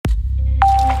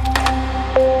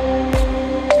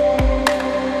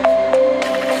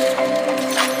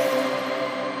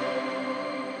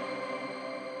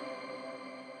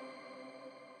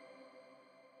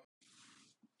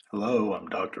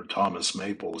Thomas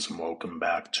Maples, and welcome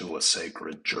back to A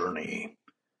Sacred Journey.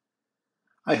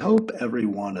 I hope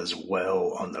everyone is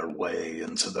well on their way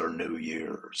into their new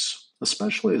years,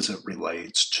 especially as it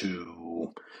relates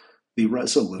to the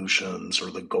resolutions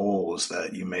or the goals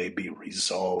that you may be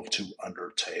resolved to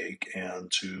undertake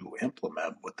and to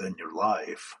implement within your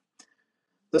life.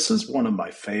 This is one of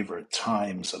my favorite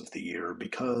times of the year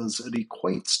because it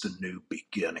equates to new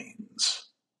beginnings.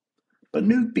 But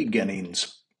new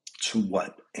beginnings to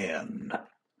what end?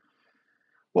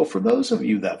 Well, for those of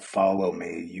you that follow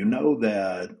me, you know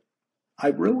that I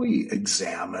really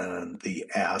examine the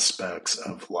aspects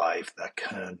of life that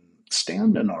can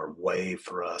stand in our way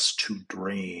for us to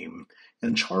dream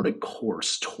and chart a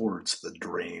course towards the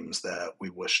dreams that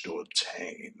we wish to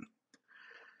obtain.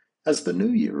 As the new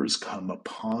years come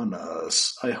upon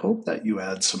us, I hope that you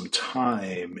add some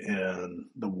time in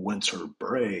the winter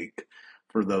break,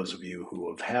 for those of you who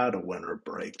have had a winter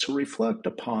break, to reflect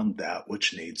upon that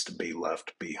which needs to be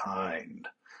left behind.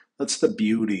 That's the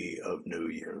beauty of New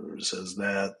Year's, is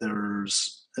that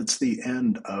it's the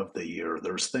end of the year.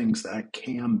 There's things that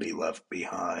can be left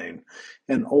behind,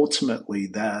 and ultimately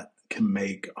that can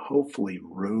make hopefully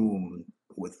room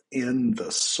within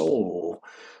the soul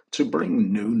to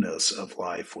bring newness of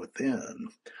life within,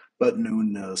 but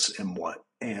newness in what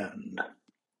end?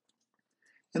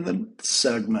 In the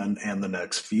segment and the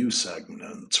next few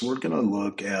segments, we're going to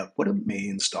look at what it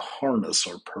means to harness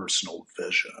our personal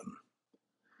vision.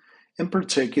 In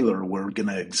particular, we're going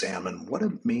to examine what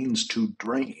it means to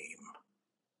dream,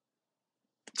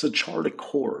 to chart a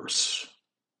course,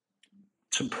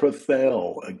 to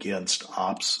prevail against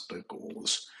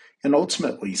obstacles, and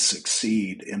ultimately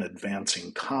succeed in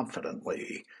advancing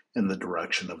confidently in the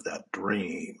direction of that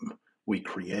dream we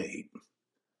create.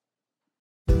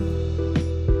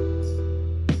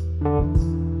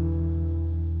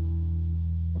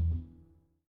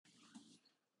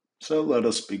 So let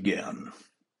us begin.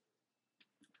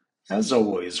 As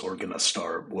always, we're going to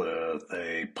start with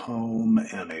a poem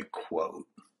and a quote.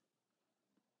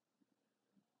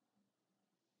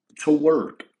 To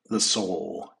work the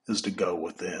soul is to go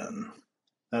within.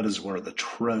 That is where the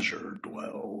treasure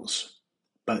dwells.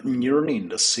 But in yearning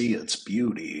to see its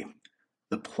beauty,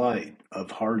 the plight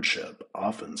of hardship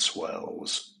often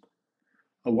swells.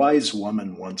 A wise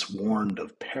woman once warned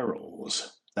of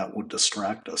perils that would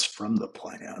distract us from the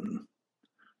plan.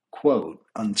 Quote,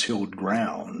 untilled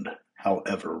ground,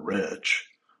 however rich,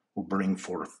 will bring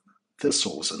forth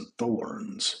thistles and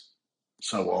thorns.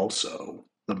 So also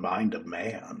the mind of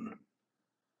man.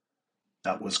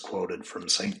 That was quoted from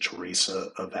St. Teresa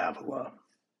of Avila.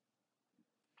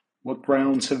 What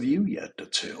grounds have you yet to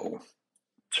till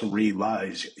to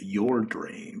realize your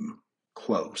dream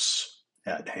close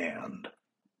at hand?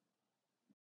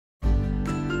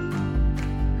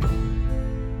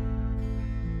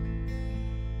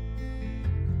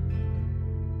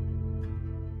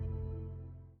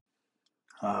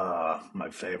 My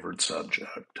favorite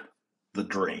subject, the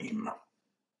dream.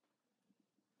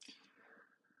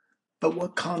 But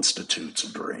what constitutes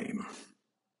a dream?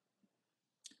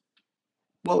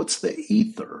 Well, it's the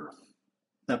ether,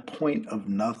 that point of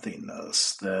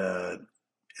nothingness that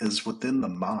is within the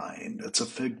mind. It's a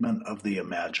figment of the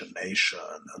imagination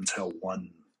until one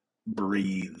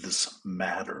breathes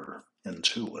matter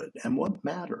into it. And what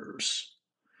matters?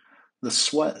 The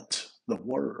sweat, the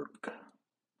work,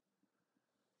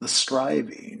 the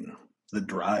striving, the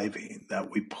driving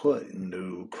that we put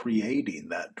into creating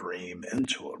that dream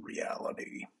into a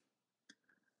reality.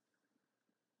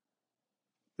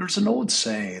 There's an old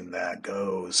saying that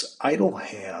goes, idle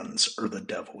hands are the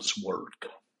devil's work.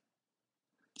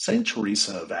 Saint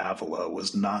Teresa of Avila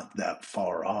was not that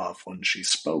far off when she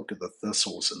spoke of the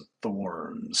thistles and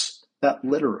thorns that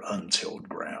litter untilled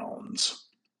grounds,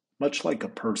 much like a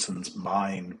person's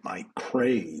mind might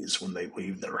craze when they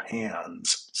leave their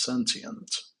hands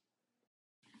sentient.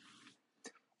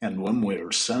 And when we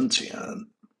are sentient,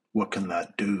 what can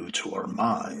that do to our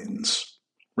minds?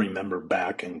 Remember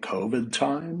back in COVID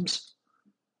times?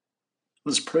 It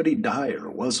was pretty dire,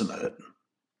 wasn't it?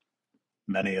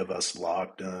 Many of us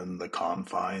locked in the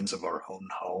confines of our own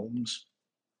homes,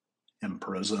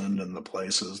 imprisoned in the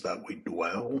places that we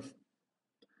dwell.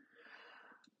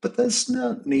 But this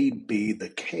not need be the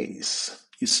case.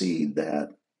 You see, that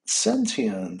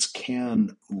sentience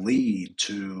can lead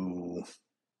to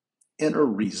inner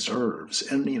reserves,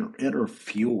 inner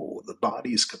fuel, the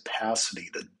body's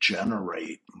capacity to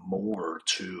generate more,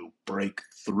 to break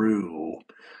through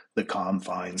the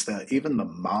confines that even the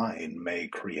mind may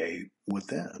create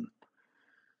within.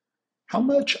 How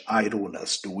much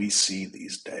idleness do we see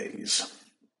these days?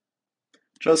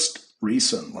 Just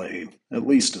recently, at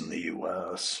least in the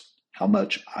US, how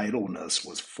much idleness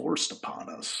was forced upon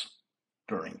us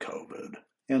during COVID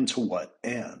and to what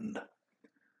end.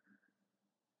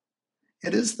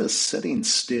 It is the sitting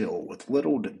still with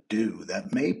little to do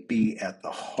that may be at the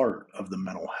heart of the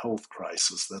mental health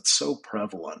crisis that's so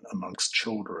prevalent amongst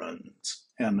children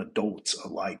and adults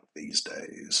alike these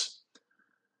days.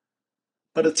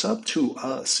 But it's up to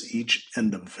us, each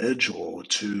individual,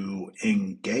 to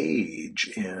engage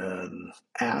in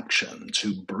action,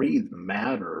 to breathe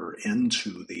matter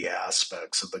into the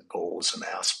aspects of the goals and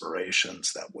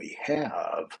aspirations that we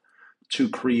have to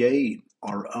create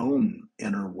our own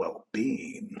inner well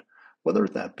being, whether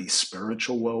that be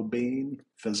spiritual well being,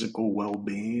 physical well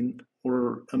being,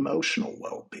 or emotional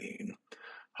well being.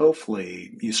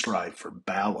 Hopefully, you strive for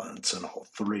balance in all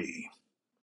three.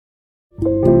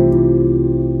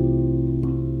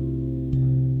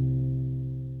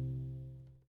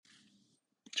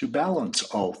 To balance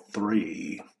all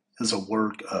three is a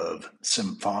work of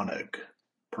symphonic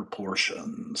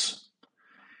proportions.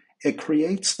 It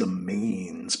creates the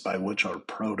means by which our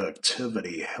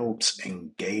productivity helps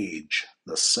engage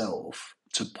the self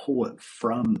to pull it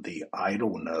from the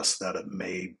idleness that it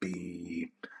may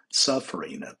be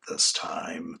suffering at this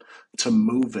time, to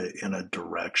move it in a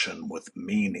direction with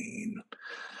meaning.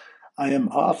 I am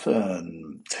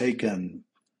often taken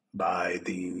by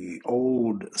the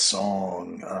old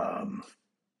song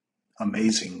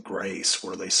Amazing Grace,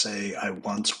 where they say, I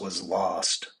once was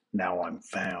lost, now I'm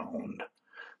found.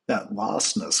 That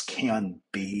lostness can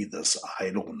be this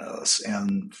idleness,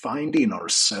 and finding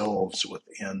ourselves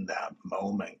within that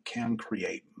moment can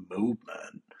create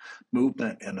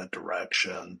movement in a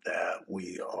direction that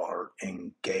we are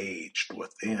engaged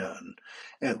within,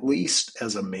 at least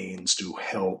as a means to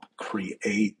help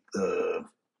create the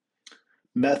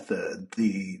method,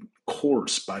 the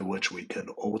course by which we could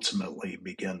ultimately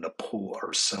begin to pull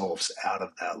ourselves out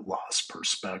of that lost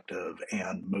perspective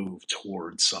and move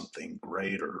towards something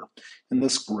greater. And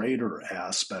this greater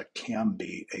aspect can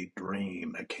be a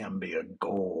dream, it can be a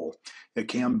goal, it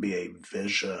can be a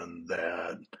vision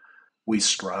that we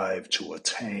strive to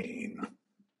attain.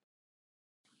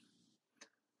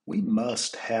 We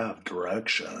must have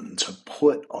direction to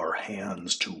put our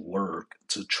hands to work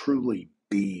to truly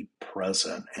be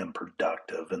present and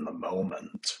productive in the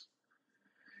moment.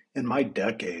 In my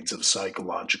decades of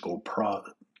psychological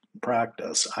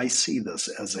practice, I see this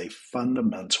as a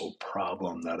fundamental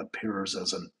problem that appears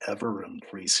as an ever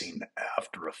increasing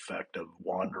after effect of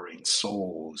wandering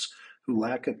souls who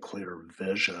lack a clear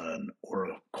vision or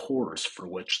a course for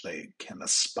which they can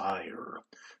aspire.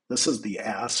 This is the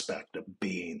aspect of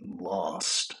being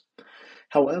lost.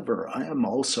 However, I am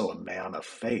also a man of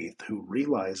faith who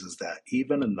realizes that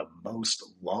even in the most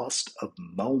lost of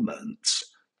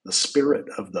moments, the spirit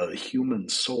of the human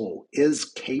soul is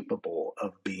capable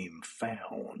of being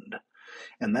found.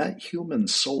 And that human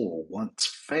soul, once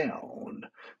found,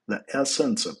 the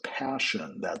essence of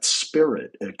passion, that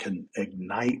spirit it can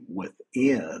ignite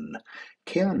within,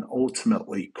 can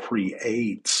ultimately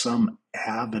create some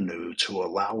avenue to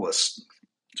allow us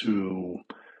to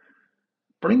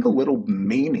bring a little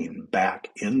meaning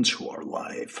back into our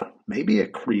life. Maybe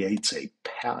it creates a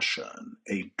passion,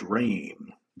 a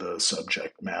dream, the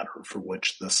subject matter for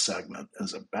which this segment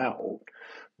is about.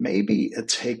 Maybe it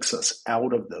takes us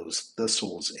out of those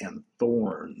thistles and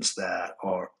thorns that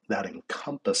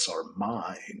encompass our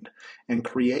mind and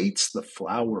creates the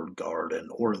flower garden,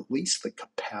 or at least the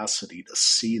capacity to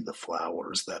see the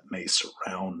flowers that may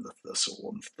surround the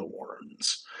thistle and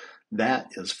thorns. That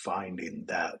is finding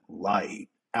that light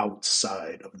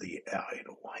outside of the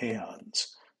idle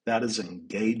hands. That is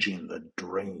engaging the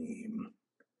dream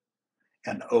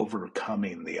and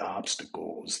overcoming the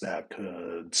obstacles that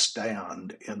could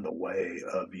stand in the way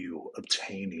of you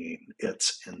obtaining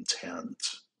its intent.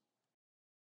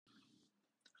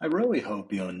 I really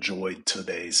hope you enjoyed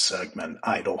today's segment,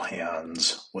 Idle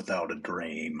Hands Without a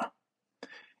Dream,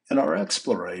 and our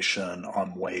exploration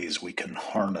on ways we can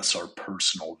harness our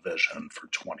personal vision for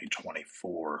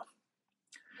 2024.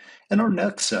 In our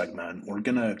next segment, we're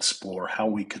going to explore how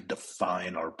we could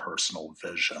define our personal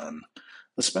vision,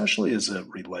 especially as it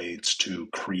relates to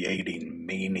creating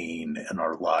meaning in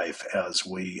our life as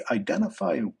we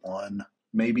identify one,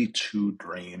 maybe two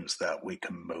dreams that we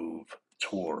can move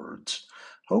towards.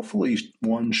 Hopefully,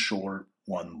 one short,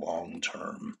 one long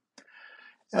term.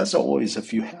 As always,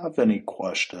 if you have any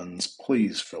questions,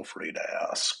 please feel free to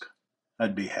ask.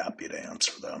 I'd be happy to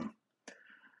answer them.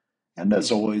 And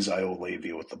as always, I will leave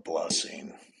you with a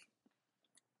blessing.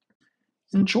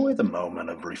 Enjoy the moment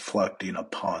of reflecting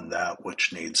upon that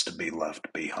which needs to be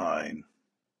left behind.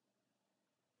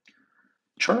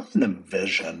 Try and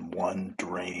envision one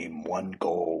dream, one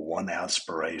goal, one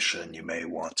aspiration you may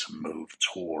want to move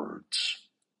towards.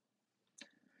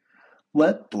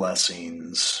 Let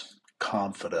blessings,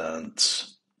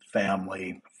 confidence,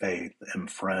 family, faith,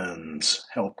 and friends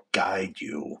help guide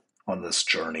you on this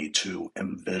journey to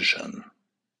envision,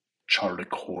 chart a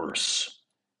course,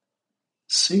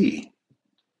 see,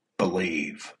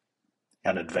 believe,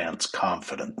 and advance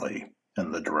confidently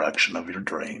in the direction of your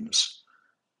dreams.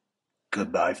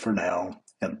 Goodbye for now,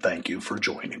 and thank you for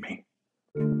joining me.